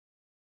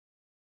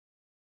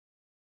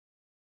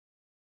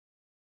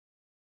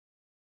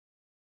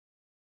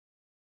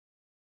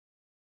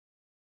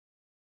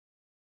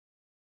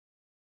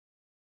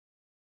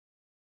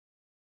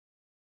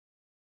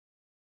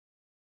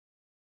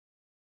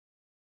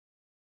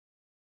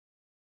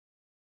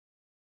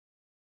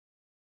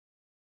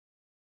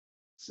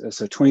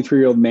So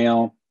 23-year-old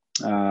male,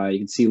 you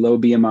can see low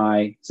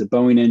BMI, he's a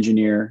Boeing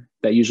engineer.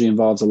 That usually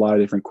involves a lot of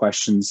different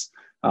questions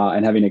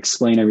and having to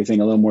explain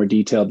everything a little more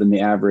detailed than the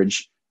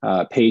average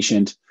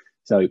patient.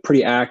 So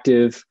pretty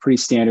active, pretty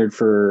standard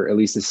for at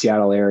least the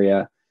Seattle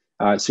area.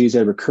 So he's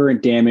had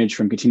recurrent damage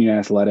from continuing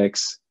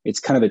athletics. It's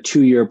kind of a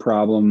 2-year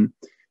problem.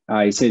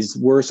 He says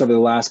worse over the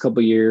last couple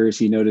of years.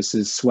 He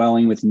notices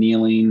swelling with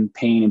kneeling,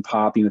 pain and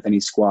popping with any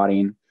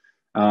squatting.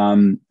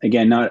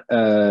 Again, not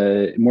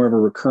more of a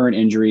recurrent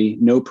injury,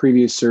 no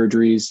previous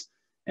surgeries.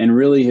 And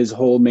really his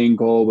whole main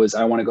goal was,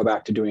 I want to go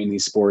back to doing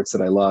these sports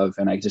that I love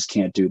and I just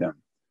can't do them.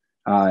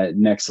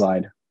 Next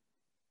slide.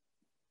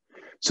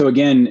 So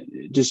again,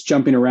 just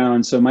jumping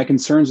around. So my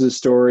concerns with the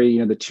story,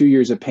 the 2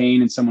 years of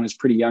pain in someone who's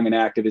pretty young and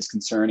active is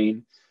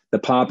concerning. The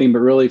popping, but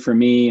really for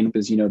me, and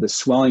because, the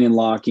swelling and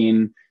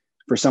locking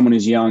for someone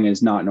who's young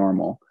is not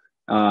normal.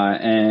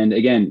 And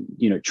again,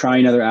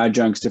 trying other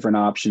adjuncts, different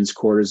options,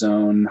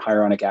 cortisone,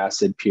 hyaluronic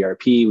acid,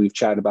 PRP, we've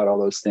chatted about all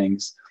those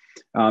things.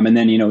 And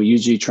then,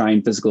 usually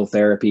trying physical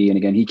therapy. And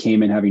again, he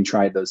came in having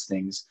tried those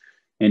things.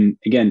 And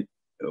again,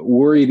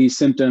 worry these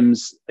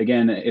symptoms.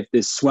 Again, if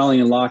this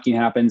swelling and locking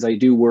happens, I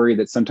do worry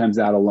that sometimes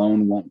that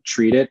alone won't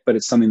treat it, but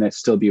it's something that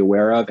still be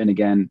aware of. And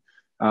again,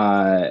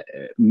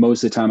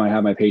 most of the time I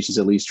have my patients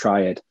at least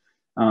try it.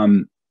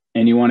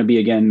 And you want to be,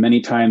 again,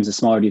 many times the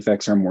smaller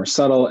defects are more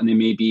subtle and they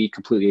may be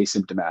completely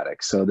asymptomatic.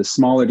 So the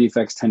smaller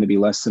defects tend to be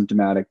less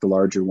symptomatic, the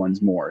larger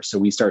ones more. So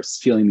when you start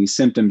feeling these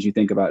symptoms, you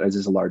think about it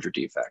as a larger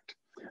defect.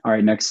 All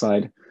right, next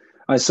slide.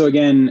 So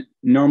again,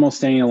 normal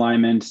standing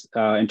alignment.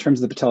 In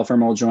terms of the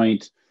patellofemoral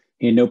joint,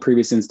 he had no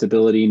previous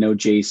instability, no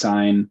J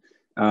sign.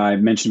 I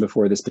mentioned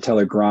before this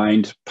patellar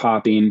grind,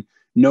 popping,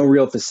 no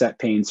real facet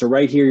pain. So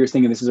right here, you're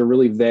thinking this is a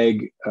really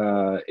vague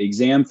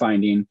exam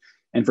finding.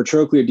 And for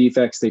trochlear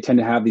defects, they tend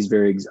to have these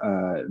very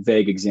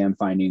vague exam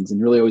findings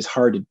and really always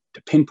hard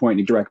to pinpoint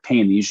any direct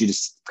pain. They usually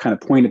just kind of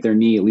point at their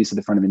knee, at least at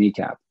the front of the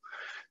kneecap.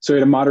 So he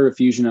had a moderate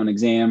effusion on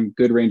exam,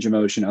 good range of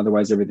motion.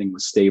 Otherwise, everything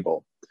was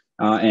stable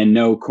and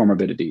no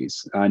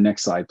comorbidities.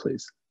 Next slide,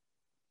 please.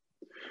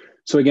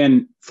 So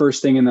again,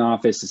 first thing in the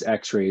office is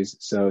x-rays.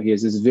 So he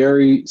has this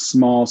very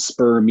small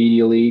spur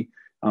medially,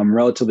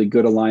 relatively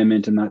good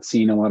alignment. I'm not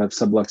seeing a lot of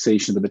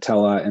subluxation of the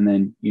patella. And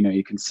then,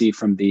 you can see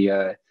from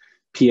the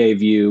PA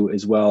view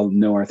as well,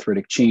 no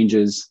arthritic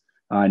changes.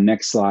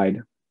 Next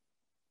slide.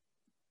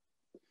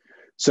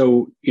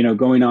 So,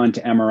 going on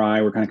to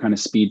MRI, we're kind of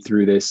speed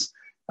through this.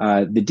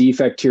 The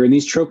defect here, and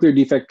these trochlear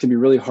defects can be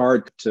really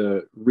hard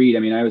to read. I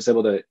mean, I was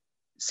able to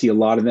see a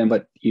lot of them,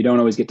 but you don't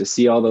always get to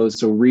see all those.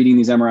 So reading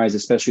these MRIs,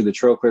 especially the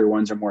trochlear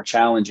ones, are more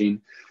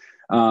challenging.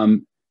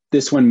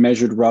 This one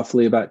measured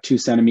roughly about 2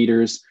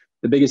 centimeters.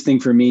 The biggest thing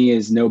for me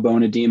is no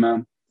bone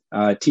edema.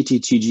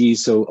 TTTG,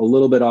 so a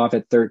little bit off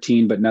at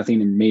 13, but nothing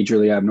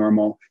majorly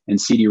abnormal.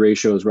 And CD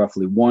ratio is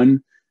roughly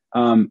 1.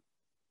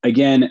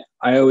 Again,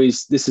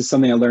 this is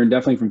something I learned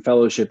definitely from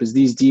fellowship, is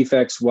these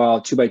defects, while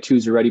 2x2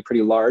 is already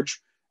pretty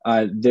large,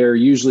 they're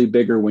usually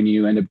bigger when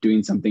you end up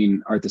doing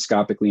something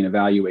arthroscopically and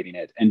evaluating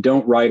it. And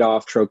don't write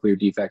off trochlear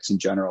defects in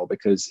general,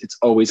 because it's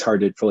always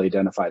hard to fully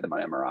identify them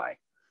on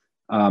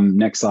MRI.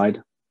 Next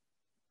slide.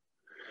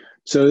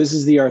 So this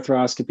is the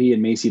arthroscopy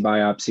and MACI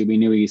biopsy. We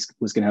knew he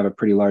was going to have a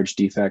pretty large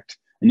defect.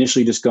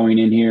 Initially just going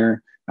in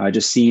here,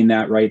 just seeing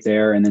that right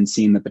there, and then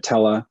seeing the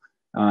patella.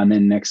 And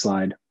then next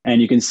slide. And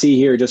you can see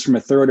here, just from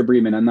a thorough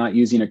debridement, I'm not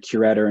using a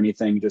curette or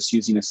anything, just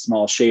using a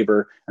small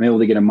shaver. I'm able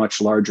to get a much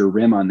larger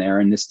rim on there,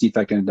 and this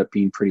defect ended up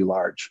being pretty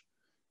large.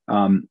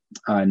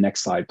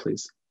 Next slide,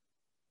 please.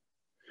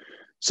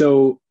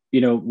 So,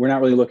 we're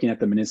not really looking at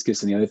the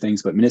meniscus and the other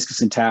things, but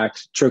meniscus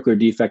intact, trochlear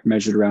defect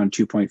measured around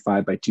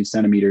 2.5 by 2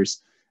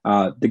 centimeters.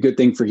 The good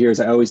thing for here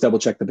is I always double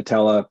check the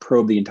patella,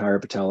 probe the entire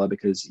patella,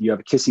 because you have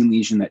a kissing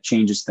lesion that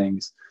changes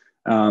things.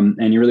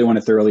 And you really want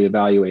to thoroughly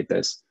evaluate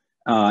this.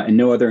 And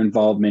no other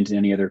involvement in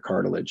any other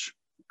cartilage.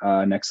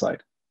 Next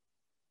slide.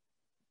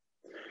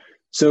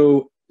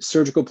 So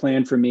surgical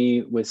plan for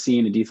me with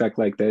seeing a defect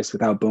like this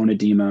without bone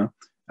edema,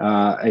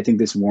 I think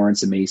this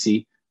warrants a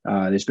MACI.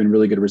 There's been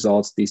really good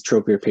results. These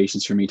trochlear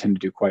patients for me tend to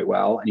do quite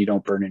well, and you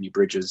don't burn any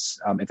bridges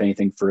if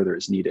anything further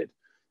is needed.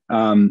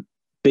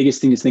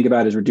 Biggest thing to think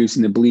about is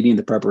reducing the bleeding at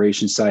the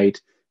preparation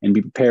site, and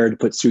be prepared to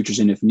put sutures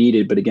in if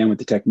needed. But again, with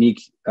the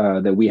technique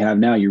that we have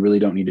now, you really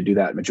don't need to do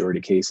that in majority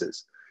of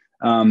cases.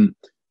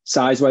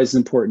 Size-wise is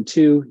important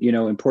too.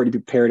 Important to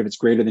be prepared if it's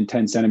greater than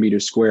 10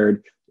 centimeters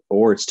squared,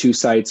 or it's 2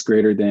 sites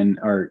greater than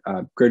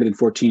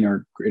 14,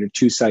 or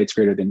 2 sites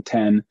greater than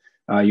 10.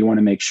 You want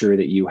to make sure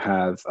that you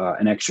have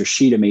an extra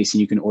sheet of MACI.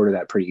 You can order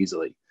that pretty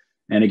easily.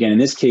 And again, in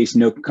this case,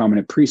 no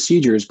concomitant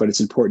procedures, but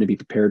it's important to be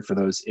prepared for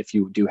those if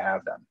you do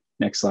have them.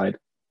 Next slide.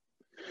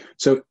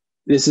 So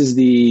this is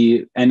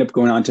the end up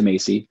going on to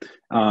MACI.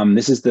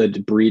 This is the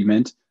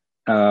debridement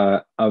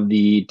of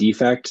the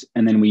defect,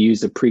 and then we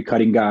used a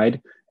pre-cutting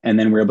guide, and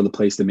then we're able to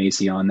place the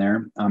MACI on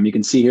there. You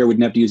can see here we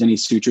didn't have to use any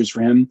sutures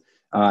for him,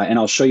 and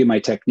I'll show you my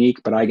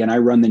technique. But again, I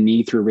run the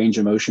knee through range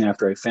of motion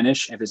after I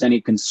finish. If there's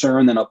any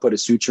concern, then I'll put a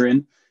suture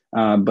in.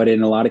 But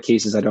in a lot of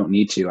cases, I don't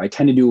need to. I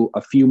tend to do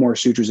a few more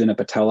sutures in a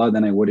patella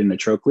than I would in a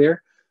trochlear.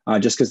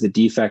 just because the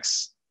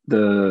defects,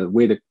 the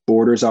way the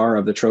borders are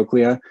of the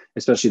trochlea,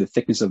 especially the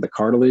thickness of the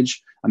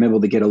cartilage, I'm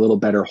able to get a little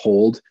better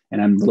hold,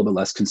 and I'm a little bit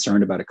less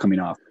concerned about it coming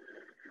off.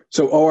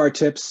 So OR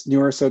tips,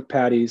 neuro-soaked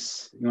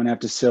patties, you don't have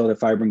to seal the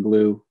fibrin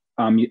glue.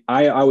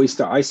 I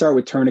start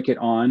with tourniquet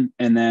on,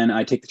 and then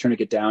I take the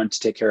tourniquet down to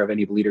take care of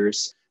any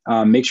bleeders.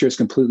 Make sure it's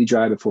completely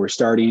dry before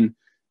starting.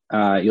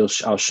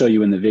 I'll show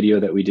you in the video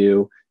that we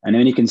do. And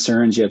any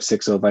concerns, you have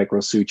 6/0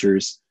 vicryl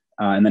sutures.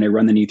 And then I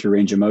run the knee through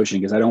range of motion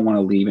because I don't want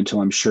to leave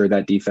until I'm sure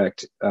that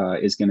defect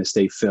is going to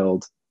stay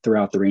filled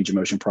throughout the range of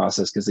motion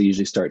process, because they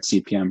usually start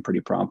CPM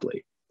pretty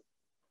promptly.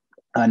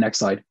 Next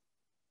slide.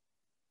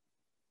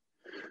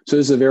 So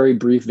this is a very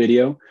brief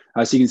video.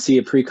 So you can see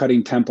a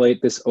pre-cutting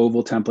template. This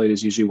oval template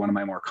is usually one of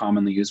my more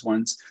commonly used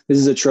ones. This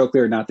is a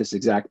trochlear, not this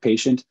exact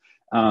patient.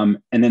 And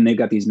then they've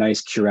got these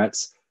nice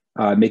curettes,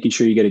 making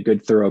sure you get a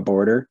good thorough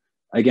border.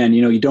 Again,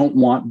 you don't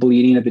want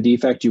bleeding at the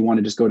defect. You want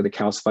to just go to the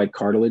calcified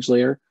cartilage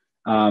layer.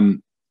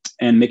 And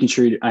making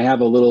sure I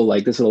have a little,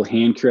 like this little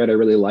hand curette I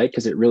really like,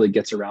 because it really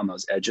gets around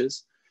those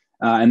edges.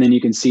 And then you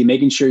can see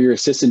making sure your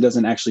assistant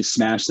doesn't actually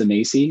smash the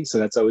MACI. So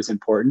that's always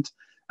important.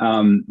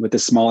 With the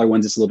smaller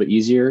ones, it's a little bit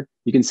easier.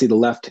 You can see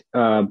the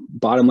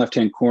bottom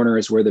left-hand corner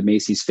is where the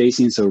MACI is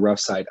facing, so rough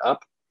side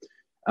up.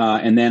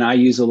 And then I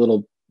use a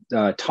little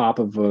top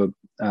of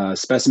a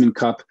specimen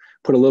cup,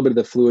 put a little bit of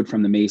the fluid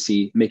from the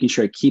MACI, making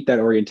sure I keep that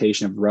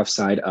orientation of rough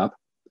side up.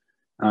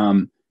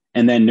 And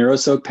then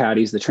neuro-soaked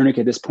patties, the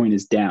tourniquet at this point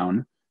is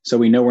down, so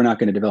we know we're not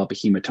going to develop a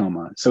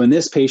hematoma. So in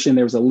this patient,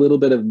 there was a little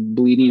bit of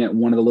bleeding at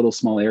one of the little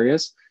small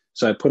areas.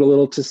 So I put a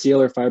little Tocil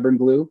or fibrin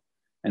glue,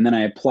 and then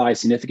I apply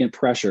significant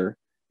pressure,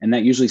 and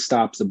that usually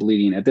stops the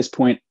bleeding. At this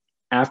point,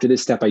 after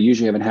this step, I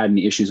usually haven't had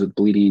any issues with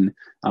bleeding.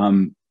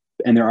 And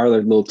there are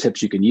other little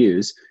tips you can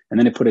use. And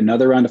then I put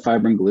another round of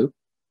fibrin glue.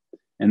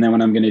 And then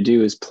what I'm going to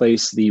do is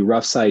place the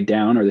rough side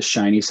down or the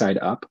shiny side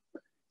up.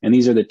 And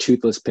these are the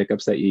toothless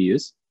pickups that you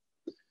use.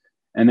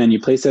 And then you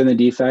place that in the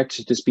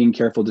defect, just being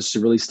careful just to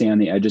really stay on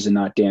the edges and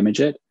not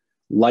damage it.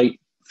 Light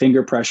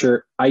finger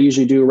pressure. I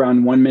usually do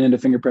around 1 minute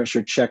of finger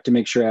pressure, check to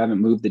make sure I haven't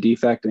moved the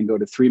defect, and go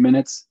to 3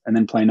 minutes, and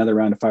then apply another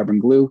round of fibrin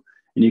glue.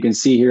 And you can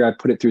see here, I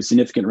put it through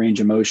significant range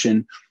of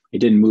motion. It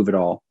didn't move at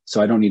all,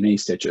 so I don't need any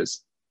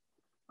stitches.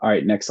 All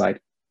right, next slide.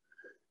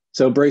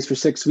 So brace for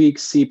 6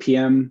 weeks,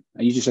 CPM.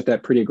 I usually set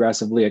that pretty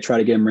aggressively. I try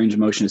to get them range of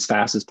motion as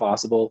fast as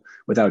possible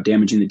without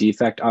damaging the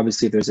defect.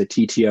 Obviously, if there's a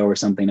TTO or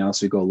something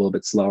else, we go a little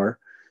bit slower.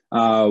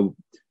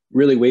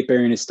 Really, weight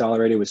bearing is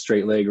tolerated with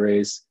straight leg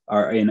raise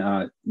or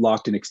in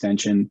locked in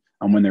extension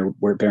when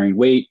they're bearing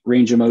weight.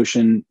 Range of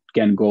motion,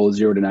 again, goal is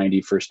 0 to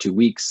 90 first 2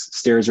 weeks.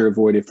 Stairs are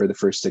avoided for the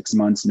first 6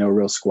 months. No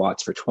real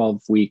squats for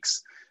 12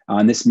 weeks.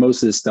 And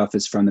most of this stuff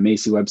is from the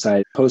MACI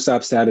website.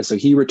 Post-op status. So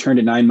he returned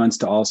at 9 months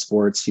to all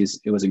sports.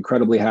 He was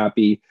incredibly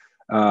happy.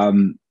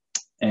 And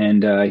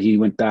he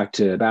went back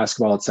to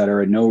basketball, et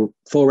cetera. No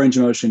full range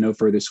of motion, no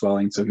further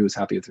swelling. So he was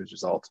happy with his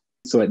result.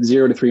 So at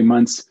 0 to 3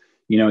 months,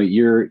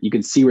 you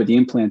can see where the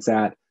implant's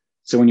at.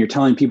 So when you're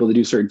telling people to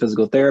do certain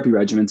physical therapy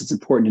regimens, it's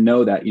important to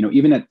know that,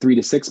 even at 3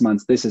 to 6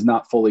 months, this is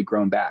not fully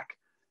grown back.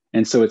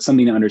 And so it's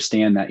something to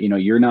understand that,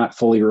 you're not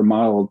fully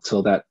remodeled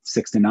till that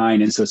 6 to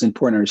 9. And so it's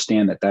important to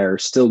understand that they're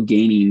still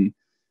gaining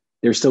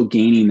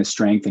the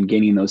strength and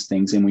gaining those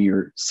things. And when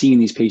you're seeing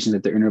these patients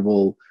at their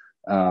interval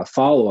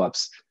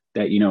follow-ups,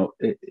 that,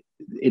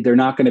 they're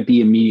not going to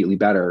be immediately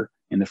better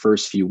in the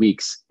first few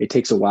weeks. It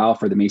takes a while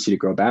for the MACI to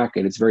grow back,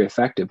 and it's very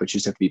effective, but you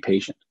just have to be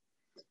patient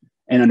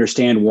and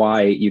understand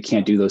why you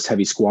can't do those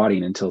heavy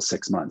squatting until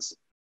 6 months.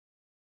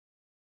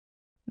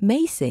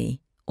 MACI,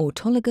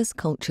 autologous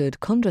cultured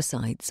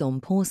chondrocytes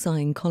on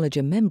porcine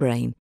collagen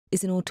membrane,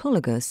 is an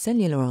autologous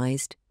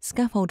cellularized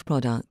scaffold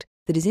product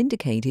that is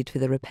indicated for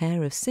the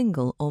repair of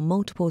single or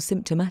multiple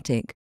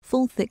symptomatic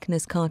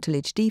full-thickness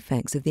cartilage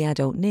defects of the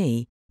adult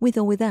knee with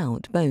or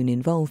without bone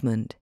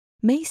involvement.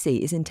 MACI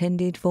is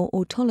intended for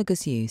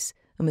autologous use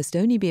and must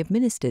only be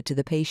administered to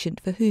the patient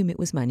for whom it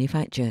was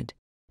manufactured.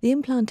 The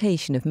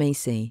implantation of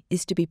MACI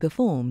is to be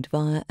performed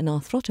via an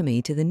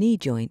arthrotomy to the knee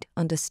joint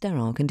under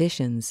sterile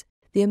conditions.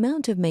 The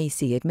amount of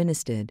MACI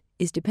administered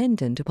is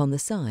dependent upon the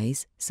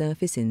size,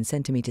 surface in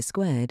centimeters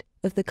squared,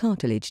 of the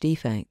cartilage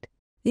defect.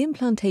 The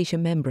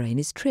implantation membrane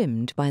is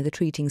trimmed by the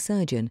treating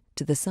surgeon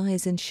to the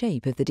size and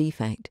shape of the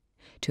defect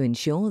to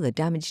ensure the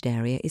damaged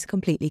area is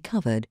completely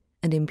covered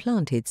and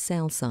implanted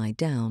cell side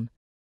down.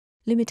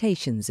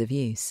 Limitations of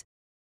use.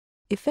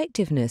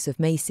 Effectiveness of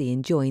MACI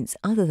in joints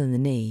other than the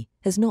knee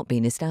has not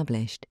been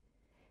established.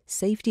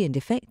 Safety and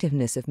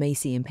effectiveness of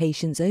MACI in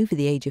patients over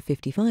the age of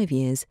 55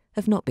 years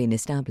have not been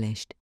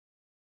established.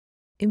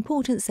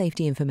 Important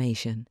safety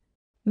information.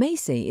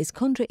 MACI is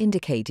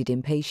contraindicated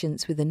in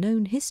patients with a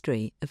known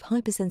history of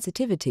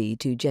hypersensitivity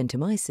to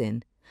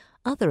gentamicin,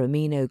 other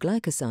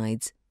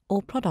aminoglycosides,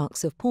 or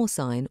products of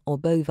porcine or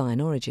bovine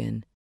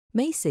origin.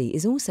 MACI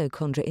is also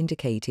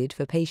contraindicated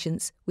for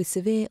patients with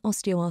severe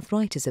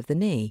osteoarthritis of the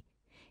knee,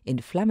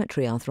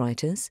 inflammatory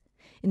arthritis,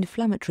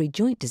 inflammatory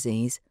joint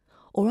disease,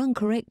 or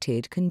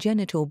uncorrected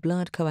congenital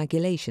blood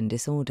coagulation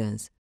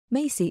disorders.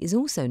 MACI is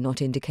also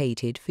not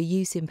indicated for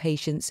use in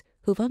patients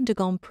who've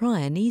undergone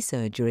prior knee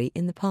surgery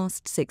in the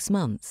past 6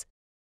 months,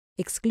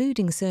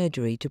 excluding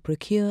surgery to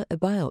procure a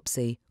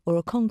biopsy or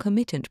a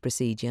concomitant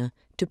procedure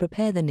to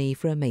prepare the knee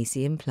for a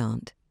MACI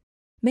implant.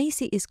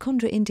 MACI is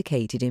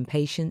contraindicated in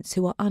patients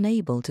who are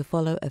unable to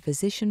follow a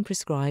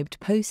physician-prescribed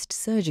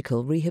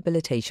post-surgical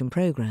rehabilitation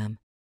program.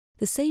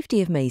 The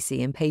safety of MACI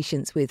in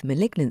patients with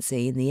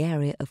malignancy in the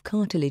area of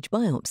cartilage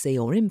biopsy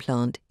or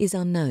implant is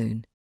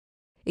unknown.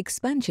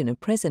 Expansion of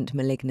present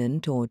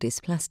malignant or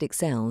dysplastic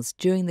cells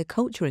during the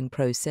culturing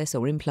process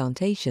or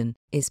implantation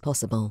is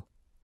possible.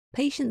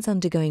 Patients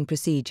undergoing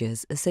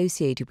procedures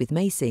associated with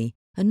MACI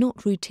are not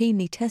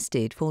routinely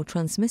tested for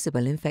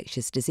transmissible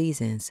infectious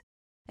diseases.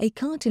 A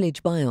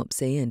cartilage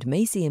biopsy and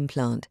MACI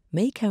implant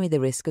may carry the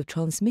risk of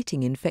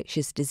transmitting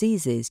infectious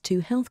diseases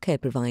to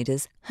healthcare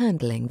providers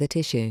handling the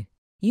tissue.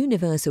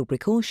 Universal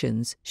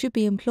precautions should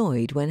be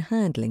employed when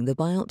handling the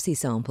biopsy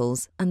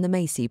samples and the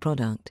MACI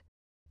product.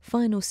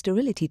 Final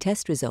sterility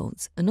test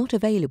results are not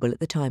available at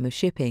the time of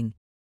shipping.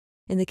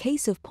 In the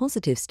case of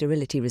positive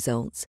sterility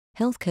results,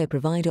 healthcare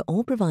provider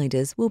or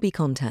providers will be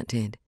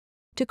contacted.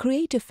 To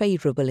create a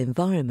favourable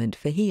environment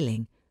for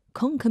healing,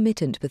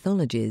 concomitant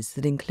pathologies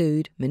that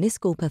include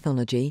meniscal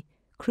pathology,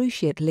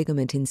 cruciate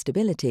ligament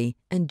instability,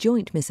 and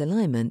joint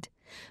misalignment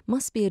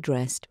must be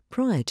addressed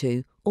prior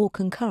to or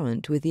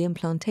concurrent with the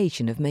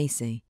implantation of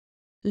MACI.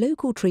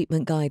 Local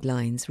treatment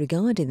guidelines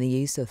regarding the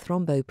use of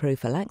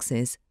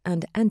thromboprophylaxis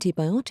and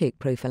antibiotic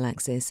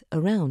prophylaxis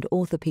around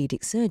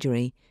orthopedic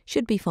surgery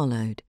should be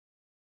followed.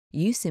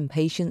 Use in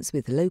patients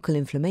with local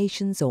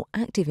inflammations or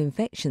active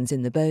infections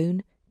in the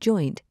bone,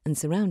 joint, and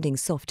surrounding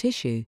soft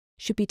tissue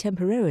should be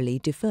temporarily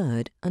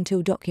deferred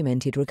until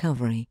documented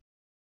recovery.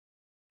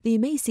 The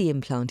MACI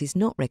implant is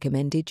not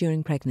recommended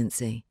during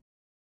pregnancy.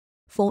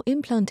 For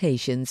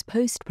implantations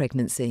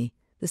post-pregnancy,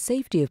 the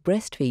safety of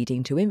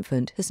breastfeeding to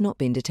infant has not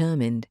been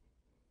determined.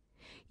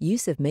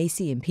 Use of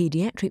MACI in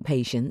pediatric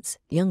patients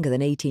younger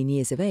than 18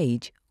 years of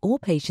age or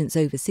patients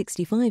over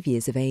 65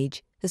 years of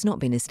age has not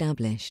been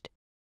established.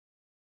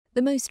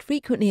 The most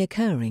frequently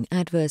occurring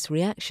adverse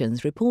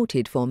reactions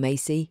reported for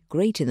MACI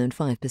greater than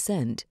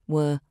 5%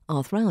 were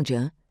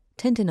arthralgia,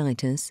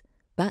 tendinitis,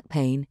 back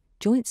pain,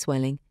 joint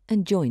swelling,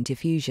 and joint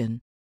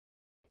effusion.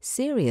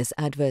 Serious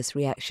adverse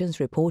reactions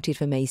reported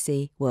for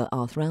MACI were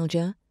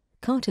arthralgia,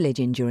 cartilage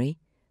injury,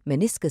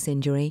 meniscus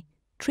injury,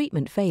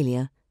 treatment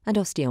failure, and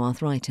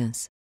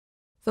osteoarthritis.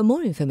 For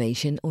more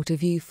information or to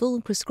view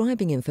full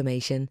prescribing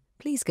information,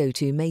 please go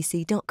to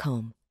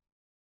maci.com.